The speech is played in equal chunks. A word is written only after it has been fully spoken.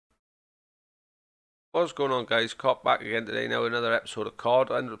What's going on, guys? Cop back again today. Now another episode of COD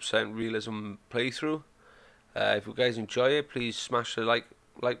 100% Realism playthrough. If you guys enjoy it, please smash the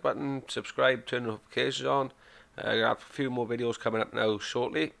like button, subscribe, turn notifications on. I have a few more videos coming up now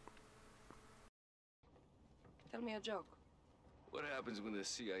shortly. Tell me a joke. What happens when the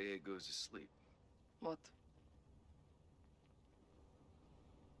CIA goes to sleep? What?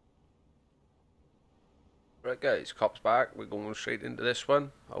 Right, guys, Cop's back. We're going straight into this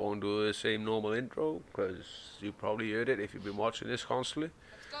one. I won't do the same normal intro because you probably heard it if you've been watching this constantly.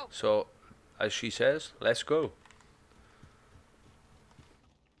 Let's go. So, as she says, let's go.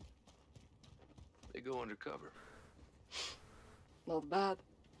 They go undercover. Not bad.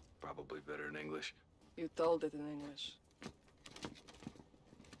 Probably better in English. You told it in English.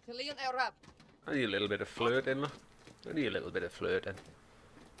 Chilean Arab. I need a little bit of flirting. I need a little bit of flirting.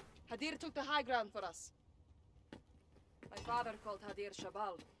 Hadir took the high ground for us. My father called Hadir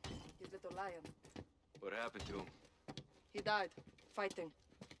Shabal, his little lion. What happened to him? He died, fighting.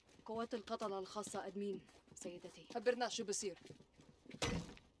 قوات القتلة الخاصة أدمين سيدتي. خبرنا شو بصير.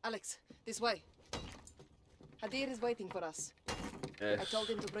 Alex, this way. Hadir is waiting for us. Yes. I told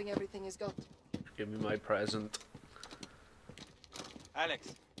him to bring everything he's got. Give me my present.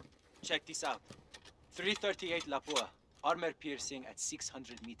 Alex, check this out. 338 Lapua, armor piercing at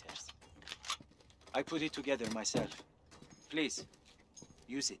 600 meters. I put it together myself. Please,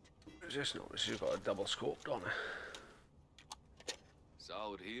 use it. Just noticed you've got a double scoped on her.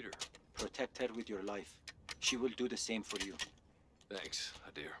 Solid heater. Protect her with your life. She will do the same for you. Thanks,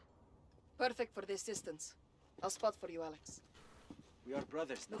 Hadir. Perfect for this distance. I'll spot for you, Alex. We are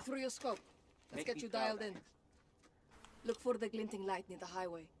brothers now. Look through your scope. Let's Make get me you proud, dialed in. Look for the glinting light near the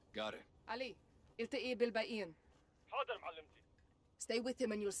highway. Got it. Ali, التقي بالباقيين. حاضر معلمتي. Stay with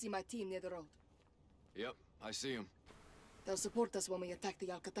him and you'll see my team near the road. Yep, I see him. They'll support us when we attack the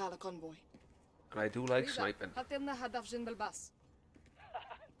Al-Qatala convoy. And I do like ريدا، sniping. حط لنا هدف جنب الباص.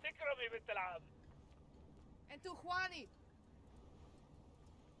 تكرمي بنت العاب. انتو اخواني.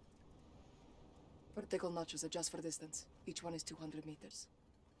 Vertical notches adjust for distance. Each one is 200 meters.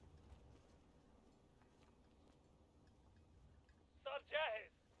 صار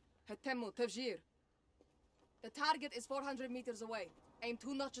جاهز. هتموا تفجير. The target is 400 meters away. Aim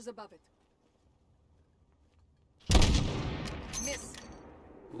 2 notches above it. Miss.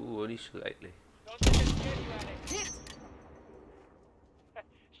 Ooh, only slightly. Don't let it scare you, Alex. Hit!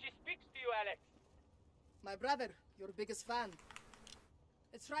 She speaks to you, Alex. My brother, your biggest fan.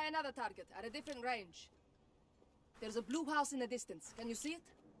 Let's try another target at a different range. There's a blue house in the distance. Can you see it?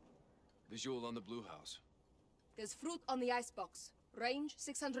 Visual on the blue house. There's fruit on the icebox. Range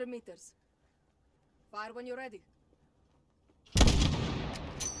 600 meters. Fire when you're ready.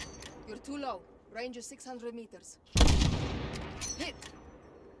 You're too low. Range is 600 meters. Hit!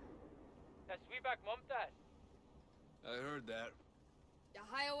 تسويبك ممتاز. I heard that.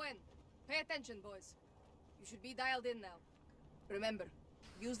 Yahayoen. Pay attention, boys. You should be dialed in now. Remember,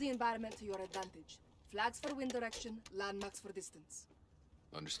 use the environment to your advantage. Flags for wind direction, landmarks for distance.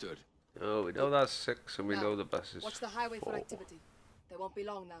 Understood. Oh, we know that's 6 and we Now, know the bus is watch the highway for 4. activity. They won't be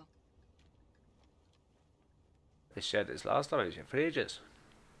long now. I said this last time, I said for ages.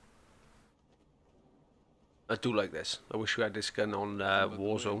 I do like this. I wish we had this gun on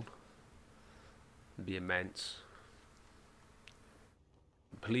Warzone. It'd be immense.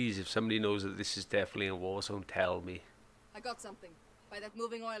 Please, if somebody knows that this is definitely a Warzone, tell me. I got something. By that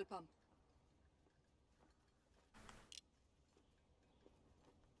moving oil pump.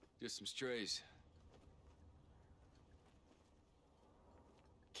 Just some strays.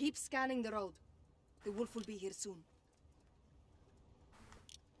 Keep scanning the road. The wolf will be here soon.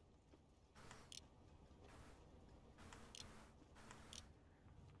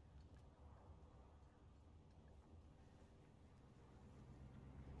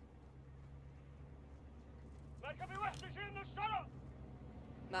 مركبي وحش بيشيل من الشرق.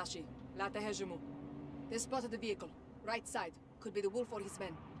 Mashi, لا تهاجموا. They spotted the vehicle. Right side. Could be the wolf or his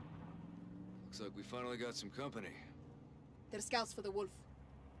men. Looks like we finally got some company. They're scouts for the wolf.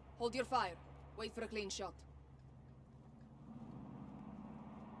 Hold your fire. Wait for a clean shot.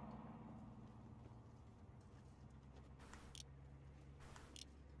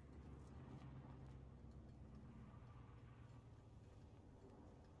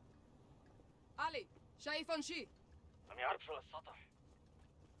 Ali, شايفون شي؟ عم يعرف على السطح.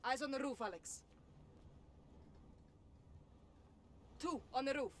 Eyes on the roof, Alex. 2 on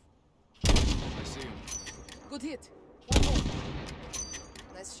the roof. I see him. Good hit. One more.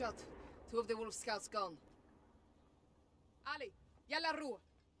 Nice shot. 2 of the wolf scouts gone. Ali, يلا نروح.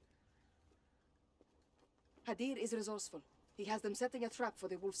 Hadir is resourceful. He has them setting a trap for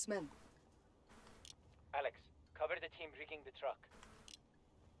the wolf's men. Alex, cover the team rigging the truck.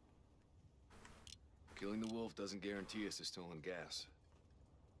 Killing the wolf doesn't guarantee us the stolen gas.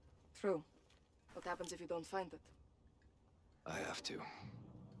 True. What happens if you don't find it? I have to.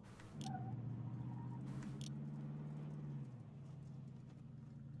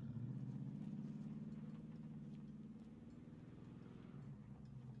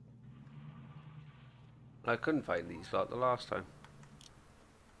 I couldn't find these lot the last time.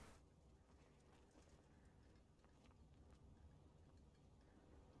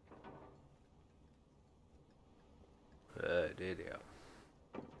 There they are.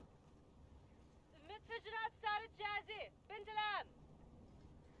 المتفجرات صارت جاهزة بنت الآن.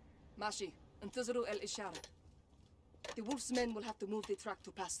 ماشي. انتظروا الإشارة. The wolf's men will have to move the truck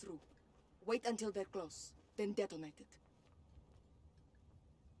to pass through. Wait until they're close, then detonate it.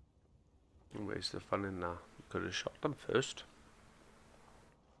 Where's the fun in that? You could have shot them first.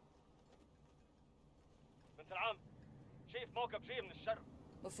 بنت العم شايف موكب جاي من الشرق.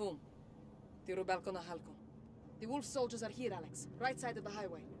 مفهوم. ديروا بالكم على حالكم. The wolf soldiers are here, Alex. Right side of the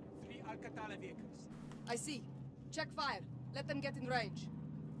highway. 3 Alcatala vehicles. I see. Check fire. Let them get in range.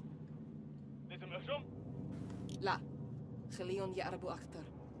 لازم نهجم؟ لا. خليهم يقربوا أكتر.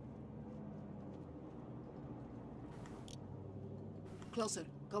 Closer.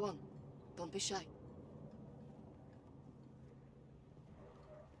 Go on. Don't be shy.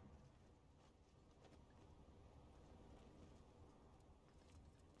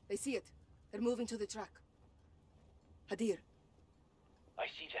 They see it. They're moving to the truck. Hadir, I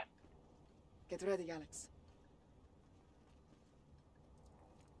see them. get ready, Alex.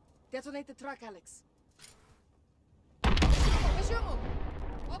 Detonate the truck, Alex. Mishumu!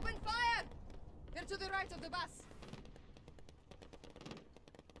 Open fire! They're to the right of the bus.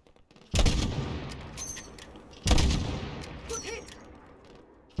 Good hit!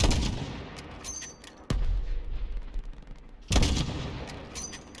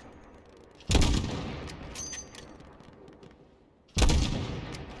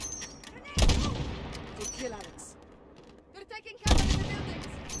 Good kill, Alex. They're taking cover in the buildings.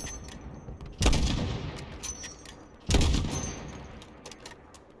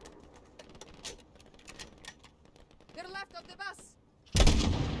 They're left of the bus.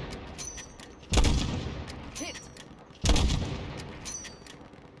 Hit.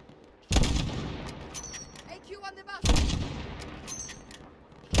 AQ on the bus.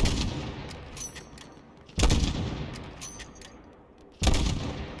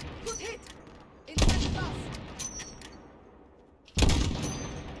 Good hit. Inside the bus.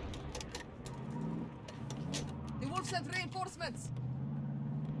 The wolf sent reinforcements.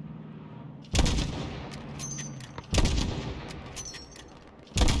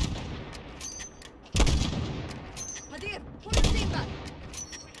 Hadir, pull your team back.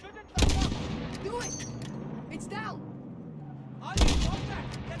 We shouldn't back up. Do it. It's down. On you,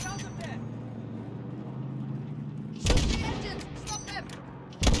 contact! Get out of there! Shoot the engines. Stop them.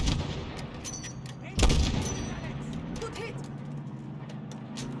 Alex! Good hit.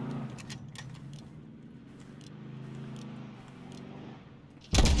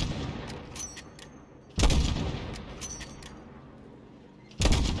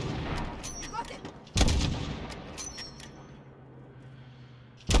 You got it.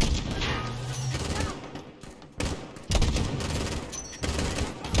 It's down.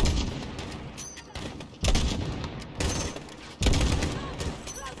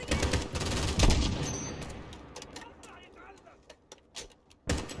 Closing in.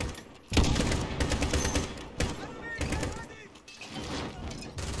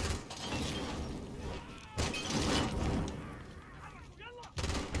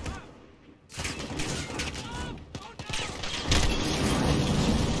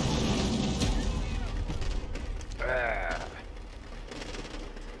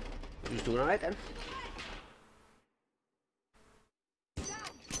 Who's doing alright then?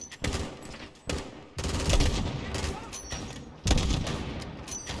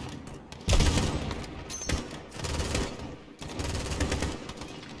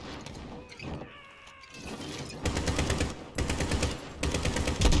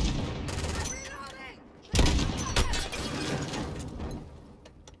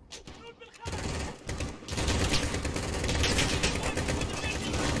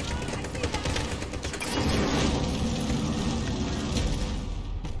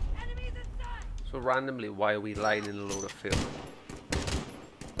 So randomly, why are we lying in a load of field?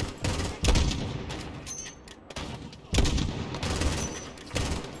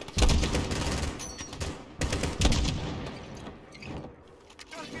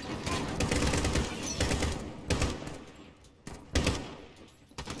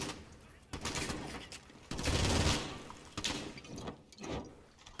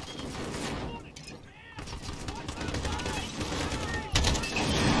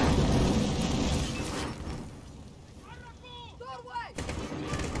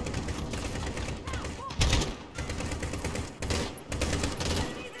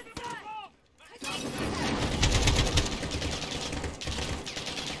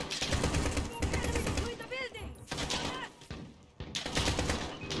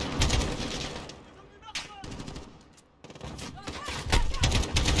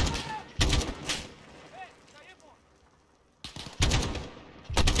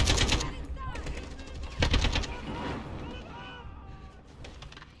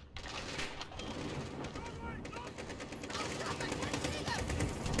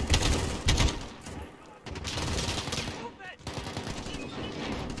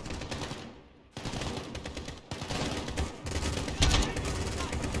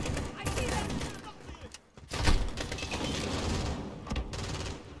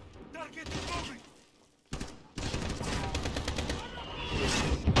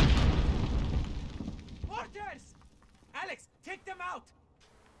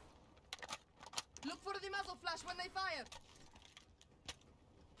 Look for the muzzle flash when they fire.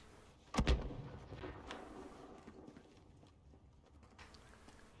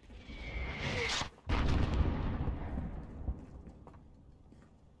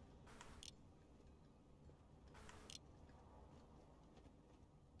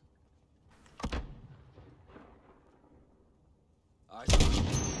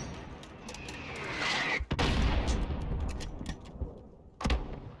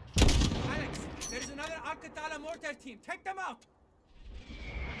 Alex, there's another Al-Qatala mortar team. Take them out.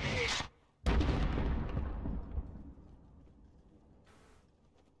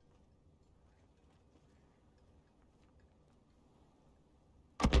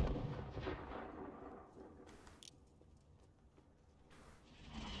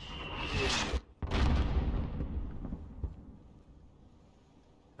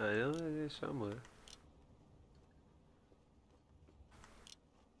 I know it is somewhere.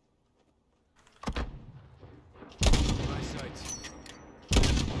 My sights.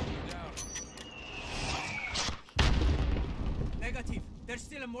 Down. Negative. There's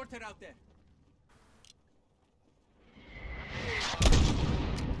still a mortar out there.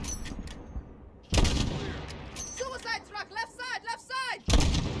 Suicide truck, left side, left side!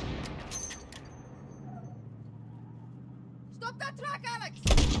 Stop that truck, Alex!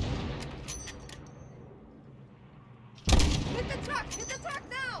 Hit the truck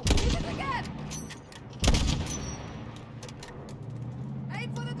now! Hit it again! Aim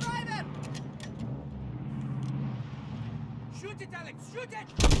for the driver! Shoot it, Alex! Shoot it!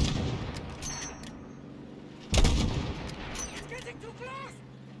 It's getting too close!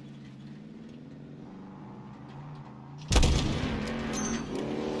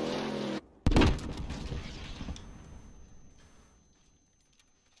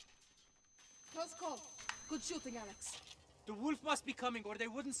 Close call. Good shooting, Alex. The wolf must be coming, or they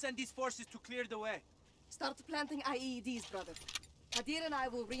wouldn't send these forces to clear the way. Start planting IEDs, brother. Hadir and I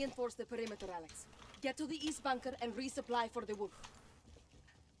will reinforce the perimeter, Alex. Get to the east bunker and resupply for the wolf.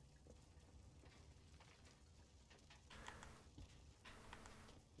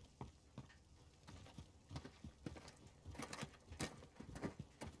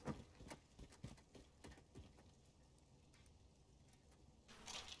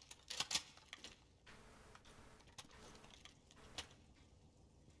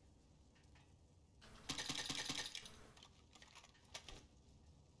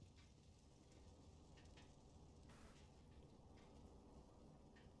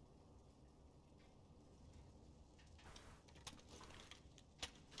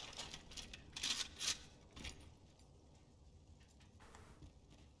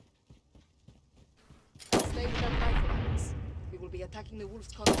 Stay with that rifle, Alex. We will be attacking the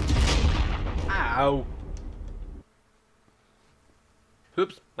wolf's convoy. Ow!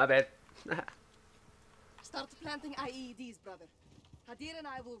 Oops, my bad. Start planting IEDs, brother. Hadir and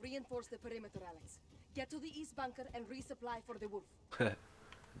I will reinforce the perimeter, Alex. Get to the east bunker and resupply for the wolf.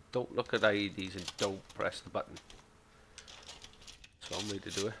 Don't look at IEDs and don't press the button. That's one way to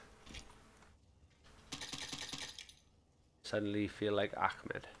do it. Suddenly feel like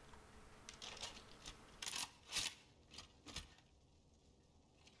Ahmed.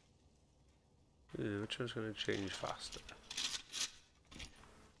 Which one's going to change faster?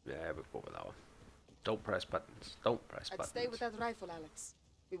 Yeah, we'll go with that one. Don't press buttons. Don't press I'd buttons. stay with that rifle, Alex.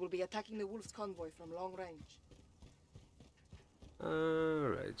 We will be attacking the wolf's convoy from long range.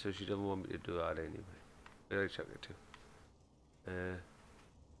 Alright, so she doesn't want me to do that anyway. Where did I chuck it to?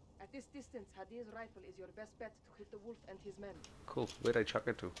 At this distance, Hadir's rifle is your best bet to hit the wolf and his men. Cool. Where did I chuck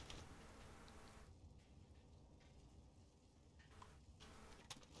it to?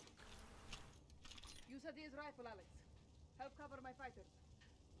 Use Hadir's rifle, Alex. Help cover my fighters.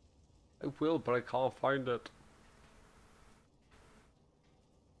 I will, but I can't find it.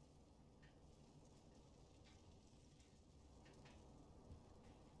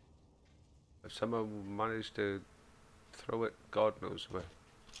 If someone managed to throw it, God knows where.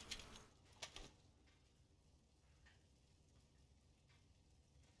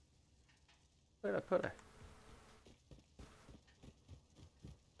 Where'd I put it?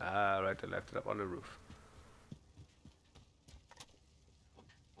 Ah, right, I left it up on the roof.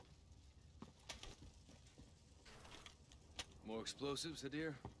 More explosives,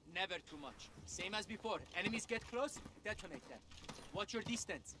 Hadir? Never too much. Same as before. Enemies get close, detonate them. Watch your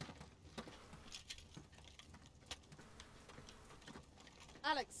distance.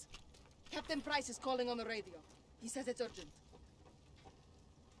 Alex, Captain Price is calling on the radio. He says it's urgent.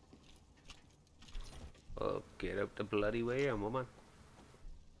 Oh, get out the bloody way, woman.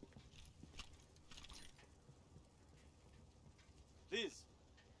 Please.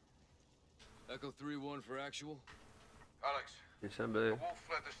 Echo 3-1 for actual. Alex, December. the wolf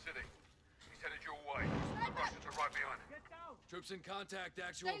fled the city. He's headed your way. The Russians are right behind him. Get down! Troops in contact,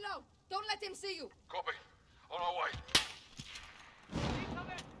 actual. Stay low. Don't let him see you. Copy. On our way.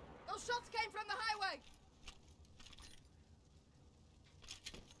 Incoming! Those shots came from the highway.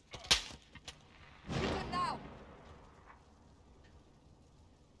 Hit them now.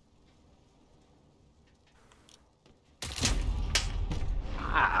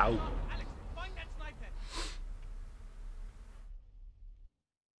 Ow. Alex, find that sniper!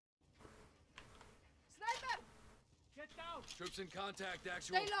 Sniper! Get down! Troops in contact,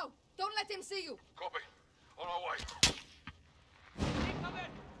 actual. Stay low. Don't let him see you. Copy. On our way.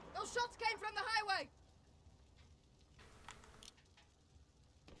 Incoming! Those shots came from the highway.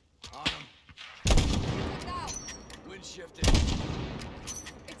 On him. Hit them now. Wind shifting.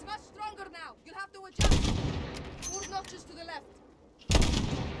 It's much stronger now. You'll have to adjust. 4 notches to the left.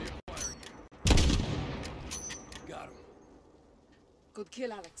 Reacquiring. Got him. Good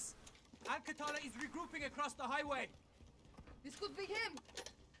kill, Alex. Al-Qatala is regrouping across the highway. This could be him.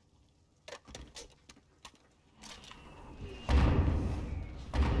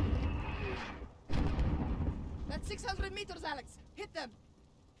 That's 600 meters, Alex. Hit them.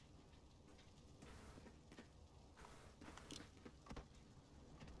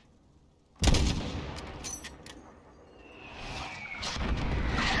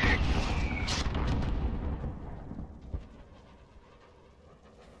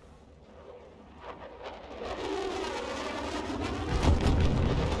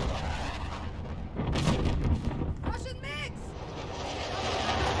 Russian mix!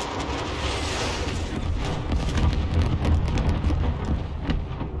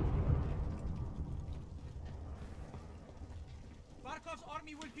 Barkov's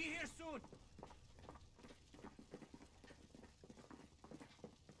army will be here soon.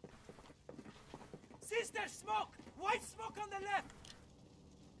 Sister, smoke! White smoke on the left!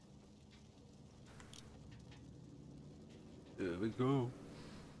 Here we go.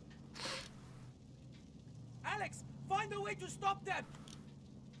 Alex, find a way to stop them!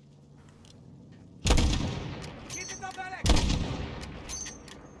 Keep it up, Alex!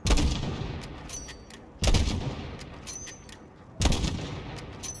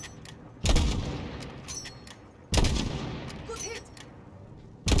 Good hit!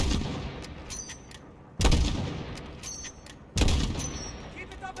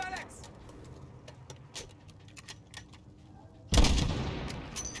 Keep it up, Alex!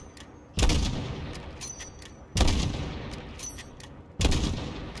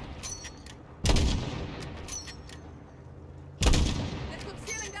 They're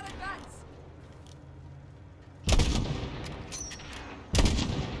concealing their advance.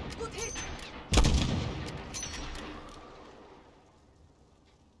 Good hit!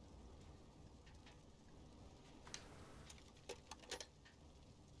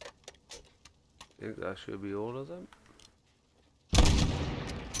 I think that should be all of them.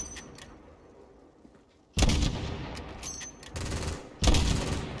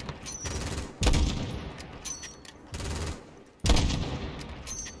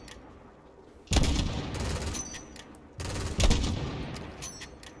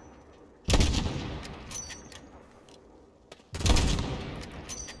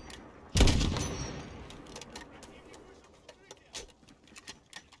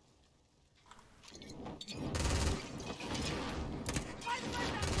 Find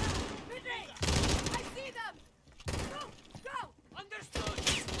them! Midway! I see them! Go! Go! Understood!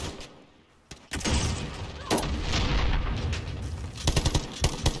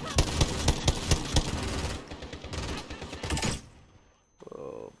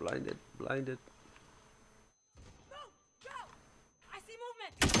 Oh, blinded, blinded. Go! Go! I see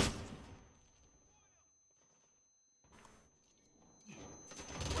movement!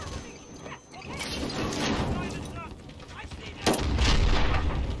 Private truck! I see them!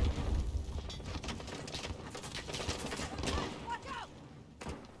 Watch out!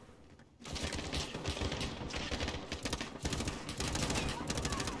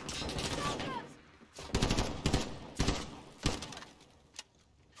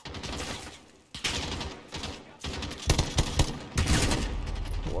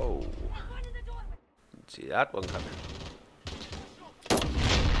 Whoa. One in the doorway! Didn't see that one coming.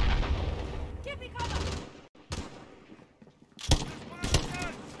 Give me cover!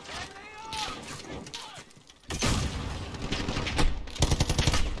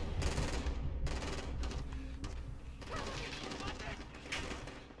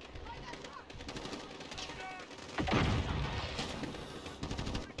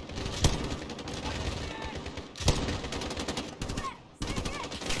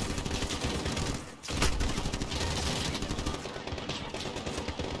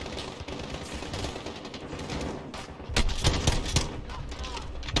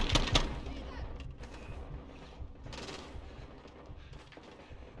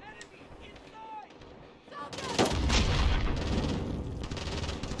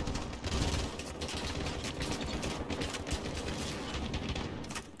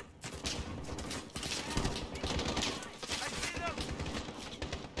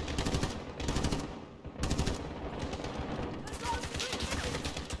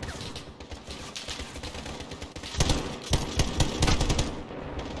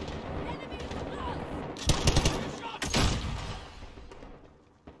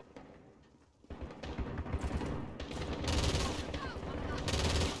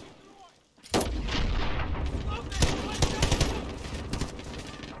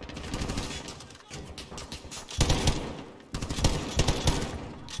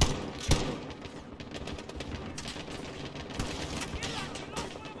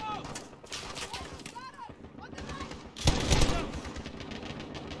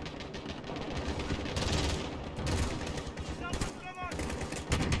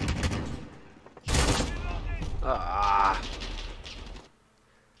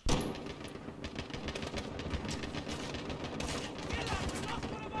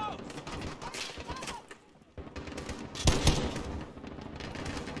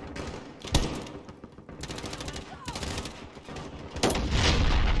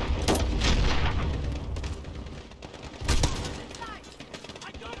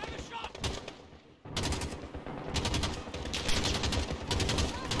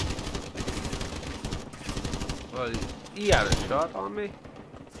 Well, he had a shot on me.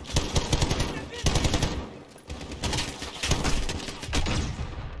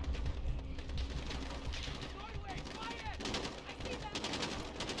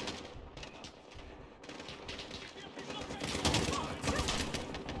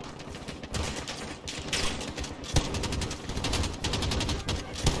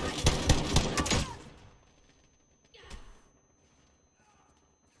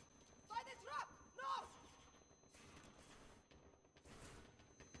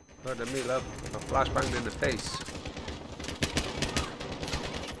 Heard the meal up. A flashbang in the face.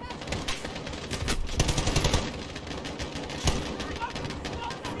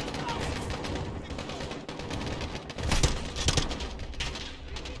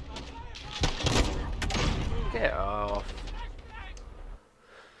 Get off.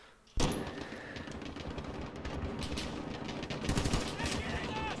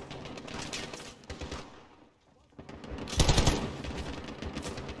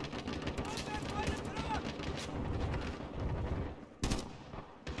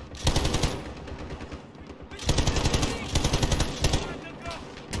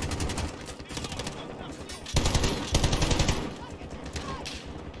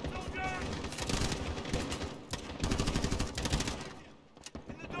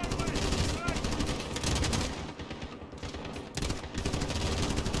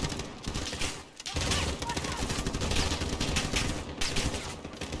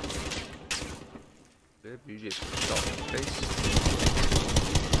 You just shot in the face.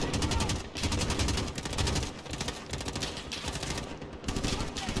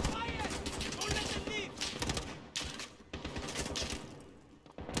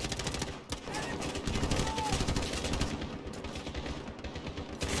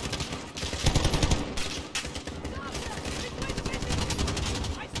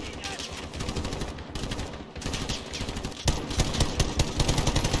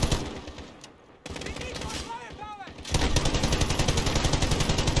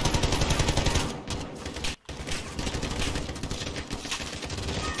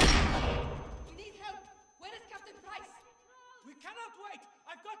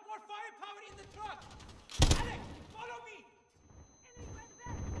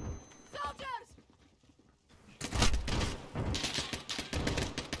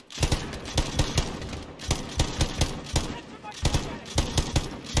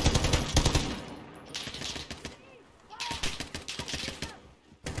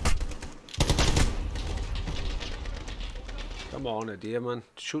 Come on, a dear man,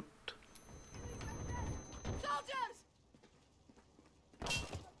 shoot. Soldiers!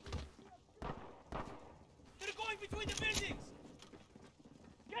 They're going between the buildings!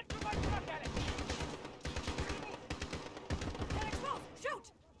 Get to my truck, Alex! They're exposed!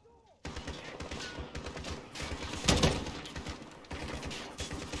 Shoot!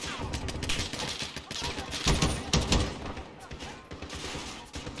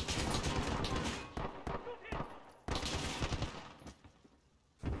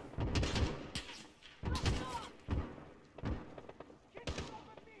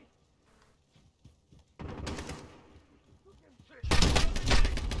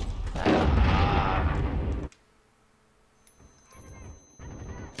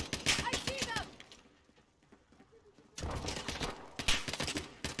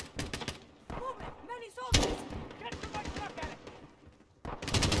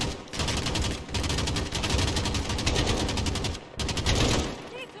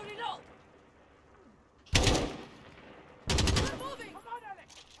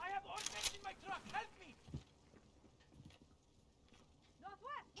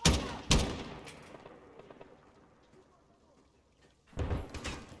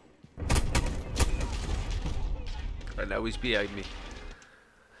 Right now he's behind me.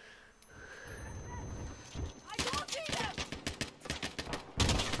 I don't see them!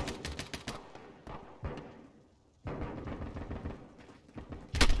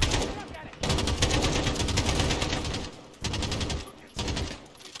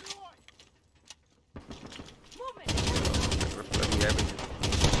 Bloody heavy.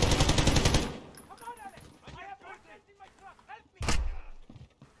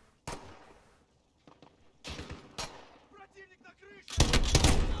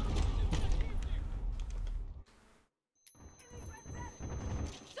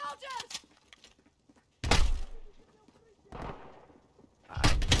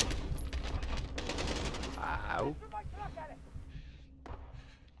 Ow.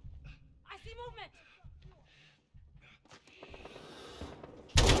 I see movement!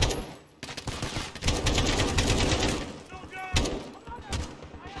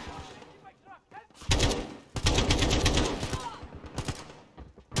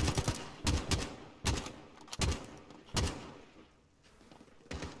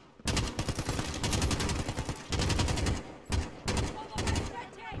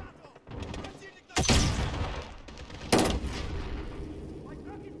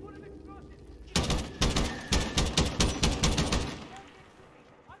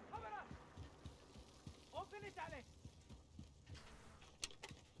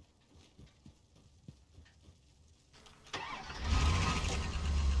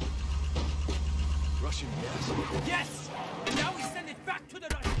 Russian gas. Yes! And now we send it back to the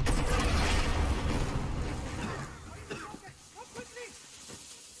Russians!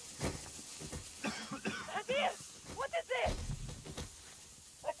 Nadir! What is this?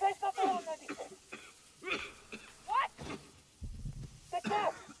 I say something already. What? The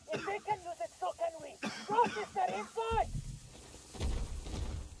gas! If they can use it, so can we. Go, sister, inside!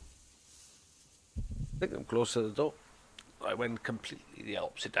 I think I'm close to the door. I went completely the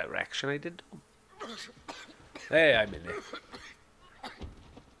opposite direction I did. Hey, I'm in there.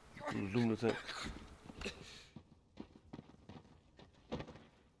 Lunatic.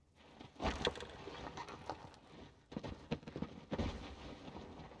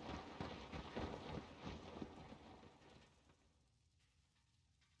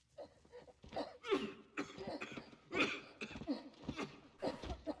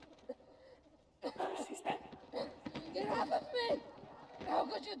 Get off of me! How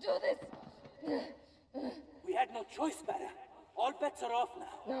could you do this? We had no choice, Farah. All bets are off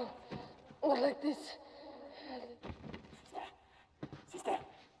now. No, not like this. Sister.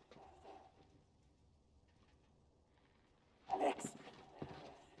 Alex.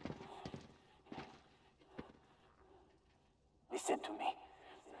 Listen to me.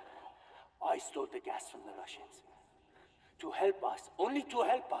 I stole the gas from the Russians. To help us. Only to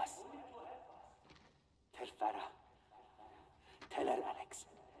help us. Tell Farah. Tell her, Alex.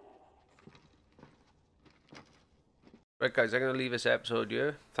 Right guys, I'm going to leave this episode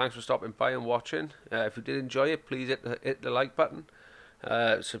here. Thanks for stopping by and watching. If you did enjoy it, please hit the like button.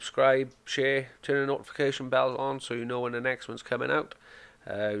 Subscribe, share, turn the notification bell on so you know when the next one's coming out.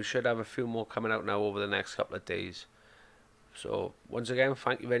 We should have a few more coming out now over the next couple of days. So once again,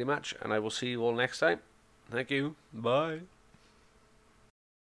 thank you very much, and I will see you all next time. Thank you. Bye.